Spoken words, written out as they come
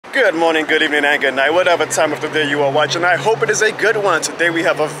Good morning, good evening, and good night, whatever time of the day you are watching. I hope it is a good one. Today we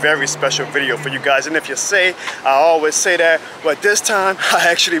have a very special video for you guys, and if you say, I always say that, but this time I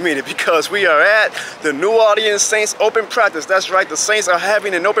actually mean it because we are at the New Orleans Saints open practice. That's right, the Saints are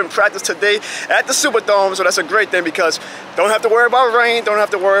having an open practice today at the Superdome, so that's a great thing because don't have to worry about rain, don't have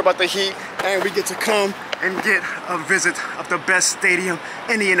to worry about the heat, and we get to come and get a visit of the best stadium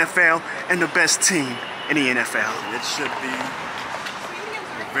in the NFL and the best team in the NFL. It should be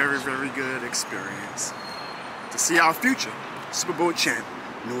very, very good experience to see our future Super Bowl champ,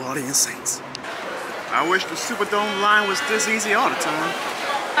 New Orleans Saints. I wish the Superdome line was this easy all the time.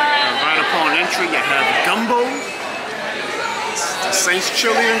 Right upon entry, you have Gumbo, the Saints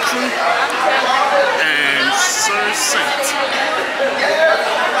chili and crew, and Sir Saint.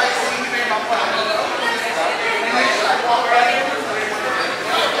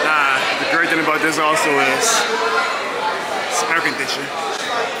 The great thing about this also is it's air conditioning.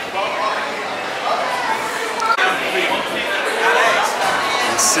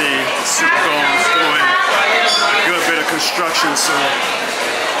 See, the Superdome is doing a good bit of construction, so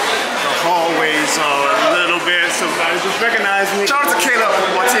the hallways are a little bit, somebody just recognize me. Shout out to Caleb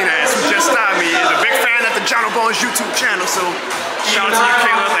Martinez, who just stopped me. He's a big fan of the Jono YouTube channel, so shout out to you,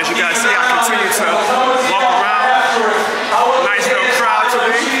 Caleb. As you guys see, I continue to walk around. Nice little crowd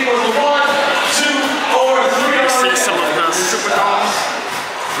today. You see some of the Superdome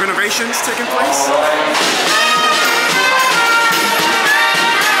renovations taking place.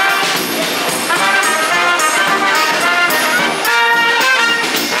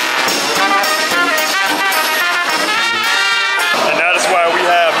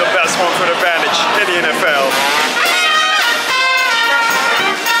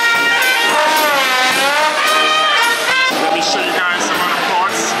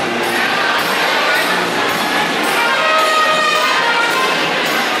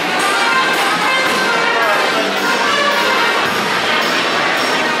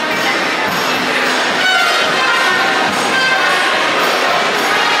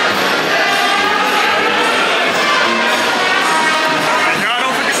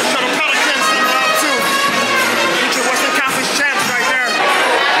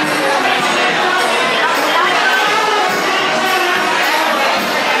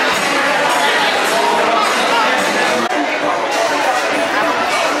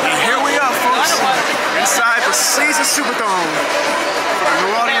 Superdome for the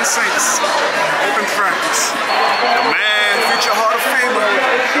New Orleans Saints open practice. The man, future Hall of Famer.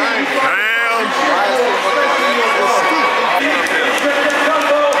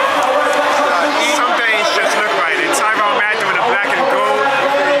 Some things just look right. And Tyron Matthew in the black and gold,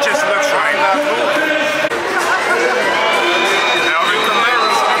 it just looks right.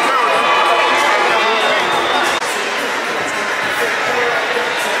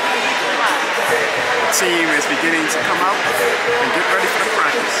 Team is beginning to come out and get ready for the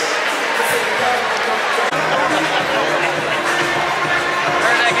practice.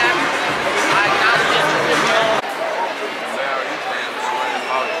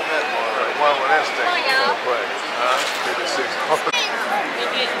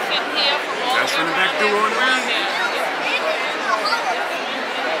 That's from the back door on the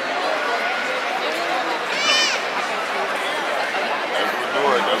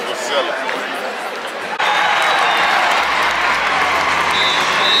way. That's what's selling.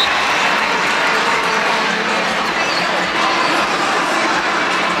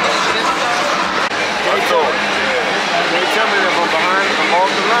 They tell me that from behind, I'm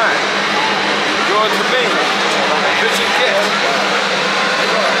off the line. Yours to me. Bitch and catch.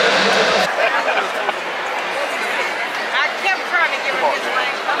 I kept trying to give him his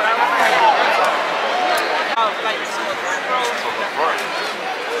ring.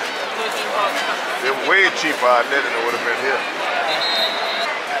 They're way cheaper out there than it would have been here.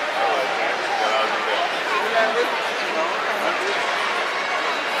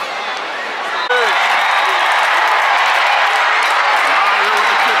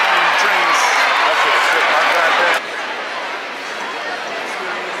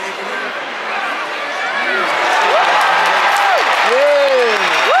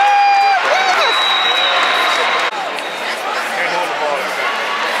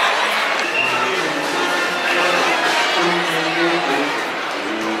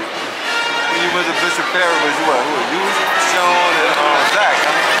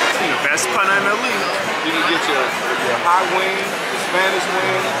 The best punter in the league. You can get your hot wing, the Spanish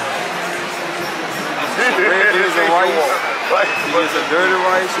wing, red beans and rice. You get the dirty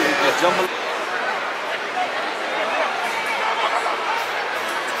rice, you get jumbo.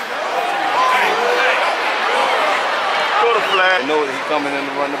 Go to flag. They know that he's coming in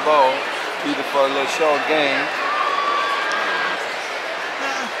to run the ball, either for a little short game.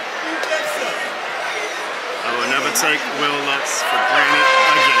 I will never take Will Lutz for granted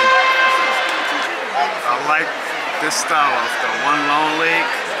again. I like this style of the one long leg,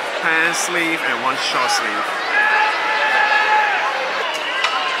 pan sleeve, and one short sleeve.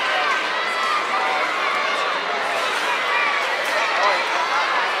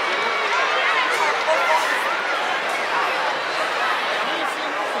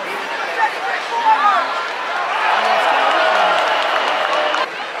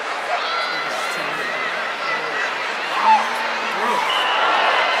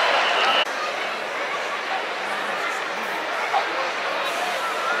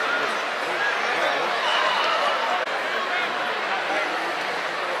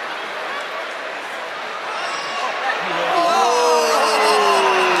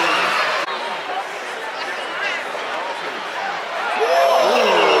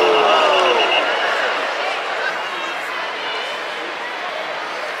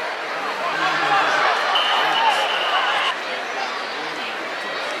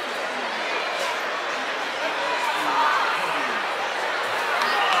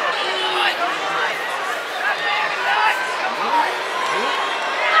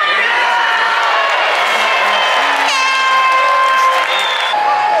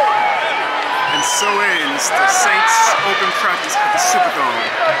 So ends the Saints open practice at the Superdome.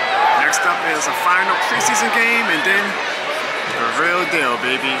 Next up is a final preseason game, and then the real deal,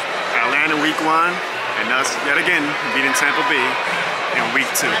 baby. Atlanta week 1, and us yet again beating Tampa Bay in week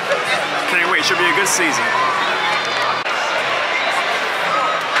 2. Can't wait, should be a good season.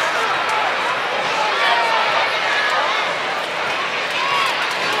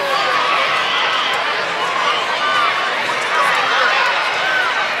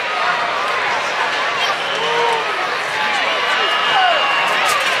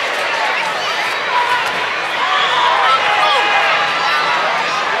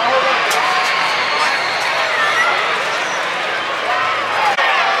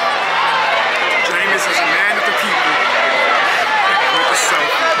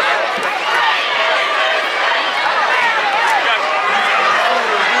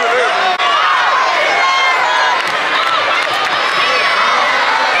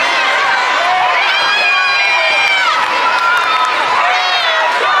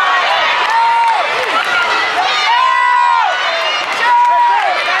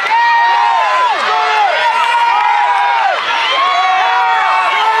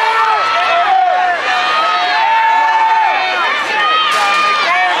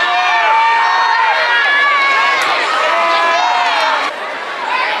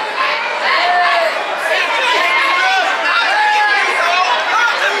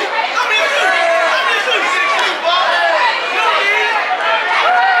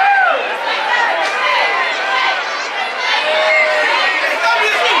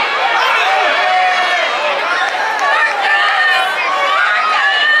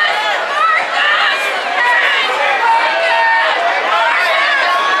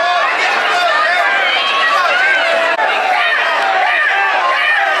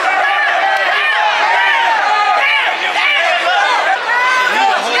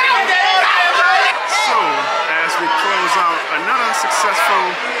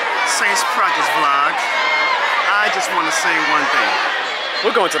 Saints practice vlog. I just want to say one thing.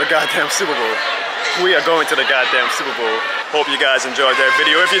 We're going to the goddamn Super Bowl. We are going to the goddamn Super Bowl. Hope you guys enjoyed that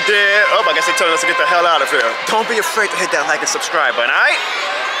video. If you did, I guess they're telling us to get the hell out of here. Don't be afraid to hit that like and subscribe button, alright?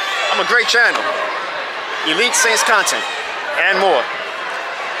 I'm a great channel. Elite Saints content and more.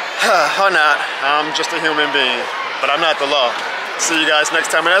 Or not. I'm just a human being, but I'm not the law. See you guys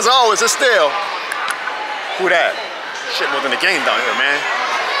next time. And as always, it's still, who that? Shit more than a game down here, man.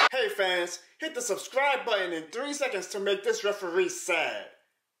 Hey fans, hit the subscribe button in 3 seconds to make this referee sad.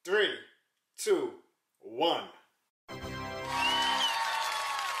 3, 2, 1.